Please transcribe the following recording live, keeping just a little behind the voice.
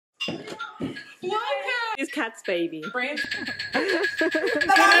His cat's baby. I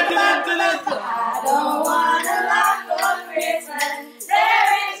don't want a lot for Christmas. There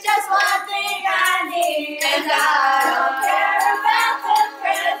is just one thing I need, and I don't care about the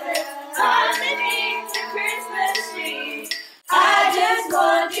presents underneath the Christmas tree. I just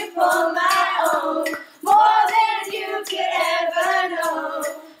want you for my own, more than you could ever know.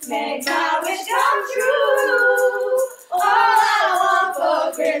 Make my wish come true. All I want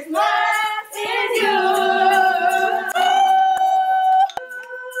for Christmas is you.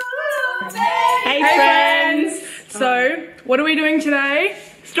 Hey friends! So, what are we doing today?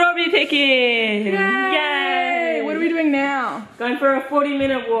 Strawberry picking! Yay! What are we doing now? Going for a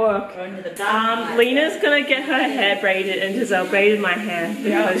 40-minute walk. Going to the garden. Lena's gonna get her hair braided and Gisele braided my hair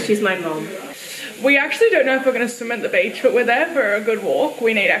because she's my mom. We actually don't know if we're going to swim at the beach, but we're there for a good walk.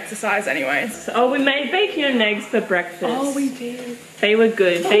 We need exercise anyways. Oh, we made bacon and eggs for breakfast. Oh, we did. They were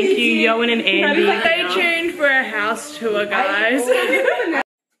good. Thank you, Yoan and Andy. Stay tuned for a house tour, guys.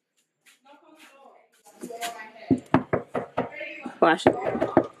 Flash.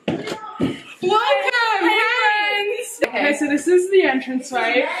 Welcome, friends! Okay, so this is the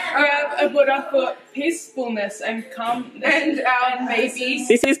entranceway. I have a Buddha for peacefulness and calmness. And our babies.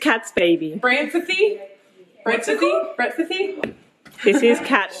 This is Cat's baby. Branthathy? Branthathy? This is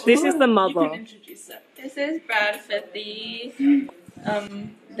Cat. This is the mother. Introduce it. This is Bradfathy.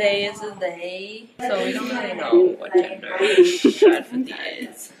 They is a they, so we don't really know what gender Bradfathy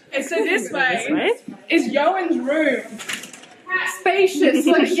is. And so this way is Yoan's room. Spacious,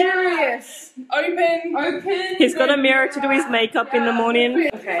 luxurious, open. He's got a mirror to do his makeup in the morning.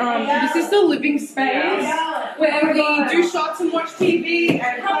 Okay. This is the living space where we do shots and watch TV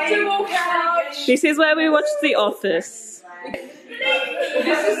and comfortable couch. This is where we watch The Office.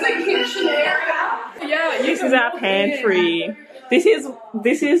 This is the kitchen area. Yeah, This is our pantry. This is an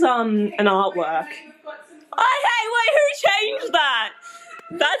artwork. Oh hey, wait, who changed that?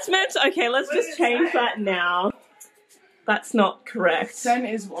 That's meant to, okay, let's just change that now. That's not correct. Then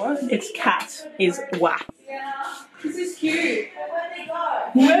is what? It's cat is whack. This is cute.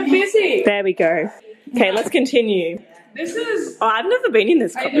 We're busy. There we go. Okay, let's continue. This is. Oh, I've never been in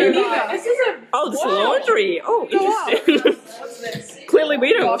this I cupboard. don't either. This is a. Oh, this is laundry. Oh, interesting. What's this? Clearly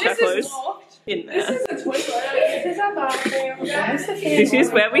we don't wash our This is clothes locked. in This there. is a toilet. This is our bathroom. This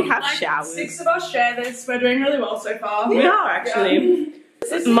is where we have Like, showers. 6 of us share this. We're doing really well so far. We are actually.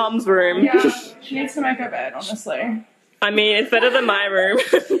 This is Mum's room. Yeah, she needs to make her bed, honestly. I mean, it's better than my room.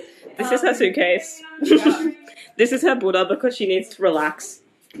 This is her suitcase. This is her Buddha because she needs to relax.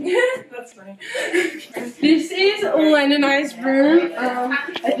 That's funny. This is Len and I's room.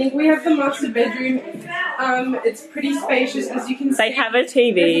 I think we have the master bedroom. It's pretty spacious, as you can see. They have a There's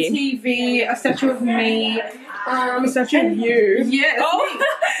TV. a TV, a statue of me, a statue of you. Yes. Oh.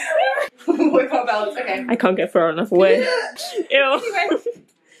 We can't balance. Okay. I can't get far enough away. Ew. Anyway,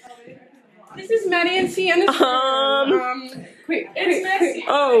 this is Maddie and Sienna's room. Quick. Messy.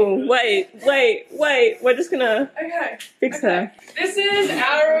 Oh, wait. We're just gonna fix her. This is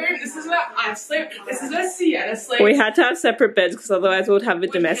our room. This is where I sleep. This is where Sienna sleeps. We had to have separate beds because otherwise we would have a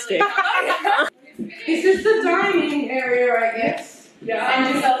domestic. This is the dining area, I guess. Yeah.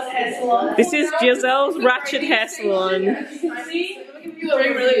 And Gisele's hair salon. This is Giselle's ratchet hair salon. As you can see, you're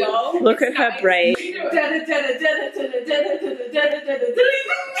doing really well. Look at her braid.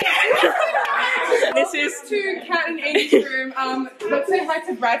 This is to Cat and Amy's room. Let's say hi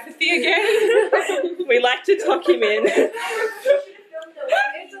to Bradfathy again. we like to tuck him in.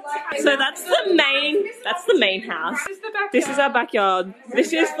 So that's the main house. This is our backyard.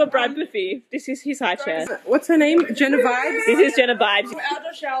 This is for Bradfathy. This is his high chair. What's her name? Jenna Vibes. This is Jenna Vibes.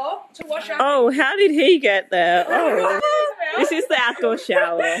 Outdoor shower to wash our. Oh, how did he get there? Oh, this is the outdoor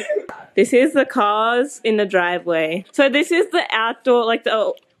shower. This is the cars in the driveway. So this is the outdoor, like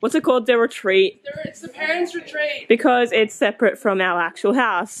the, what's it called? The retreat. It's the parents' retreat. Because it's separate from our actual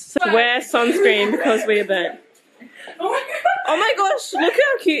house. So wear sunscreen because we're burnt. Oh my gosh, look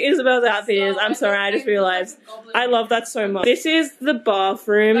how cute Isabel's outfit is. I'm sorry, I just realized. I love that so much. This is the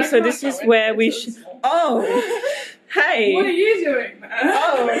bathroom, so this is where we should. Oh, hey. What are you doing?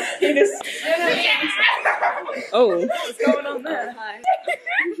 Oh, he just. Oh. What's going on there?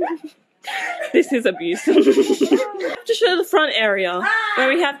 This is abuse. To show the front area where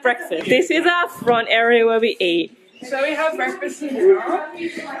we have breakfast. This is our front area where we eat. So we have breakfast here. I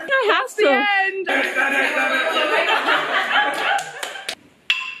have to. The end.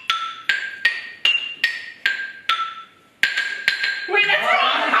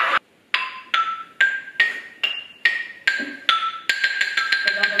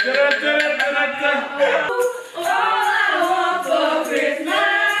 All I want for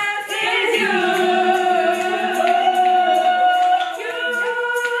Christmas is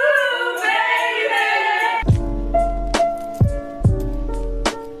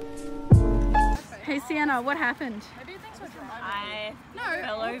happened? I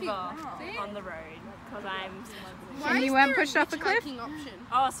fell over on the road because I'm smuggling. And you weren't pushed off a cliff?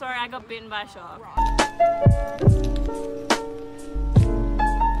 Oh, sorry, I got bitten by a shark.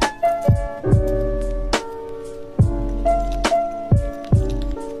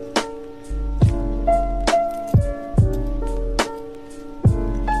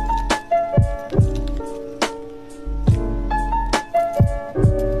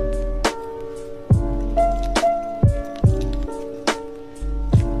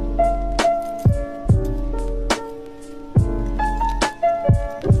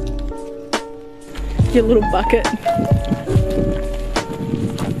 Your little bucket.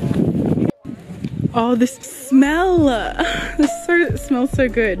 Oh, this smell! It smells so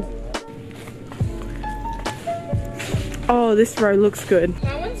good. Oh, this row looks good.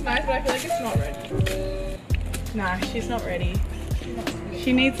 That one's nice, but I feel like it's not ready. Nah, she's not ready.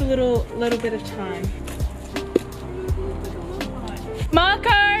 She needs a little bit of time. Marco!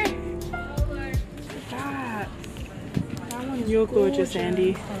 That one's You're gorgeous,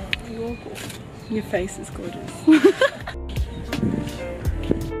 Andy. Your face is gorgeous.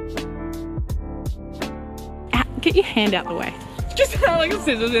 Get your hand out the way. Just have like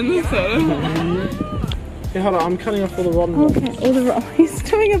scissors in the soda. Yeah, hold on, I'm cutting off all the rotten ones. Okay, all the wrong. He's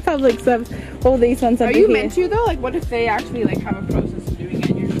doing a public service. All these ones Are you meant to though? Like, what if they actually like have a process of doing it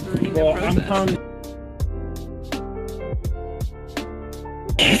and you're just ruining the process?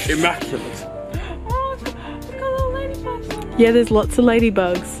 Immaculate. Oh, look at little ladybugs. Yeah, there's lots of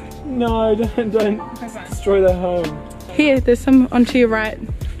ladybugs. No, don't destroy their home. Here, there's some onto your right.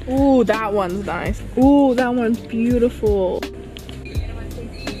 Ooh, that one's nice. Ooh, that one's beautiful.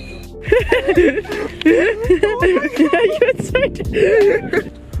 You're so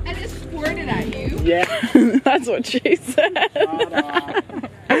And it squirted at you. Yeah. That's what she said.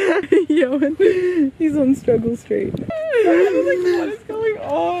 Yoan, he's on Struggle Street. What is going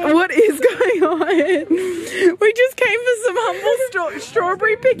on? What is going on? We just came for some humble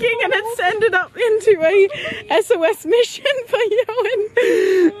strawberry picking and it's ended up into a SOS mission for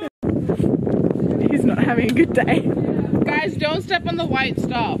Yoan. He's not having a good day. Guys, don't step on the white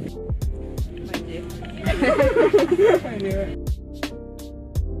stuff.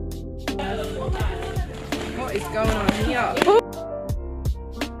 What is going on here?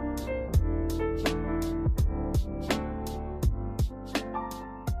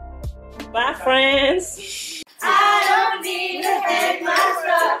 Bye, friends. I don't need to hang my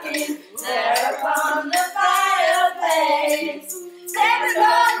stocking there upon the fireplace. Seven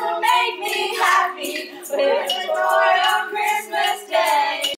dogs will make me happy with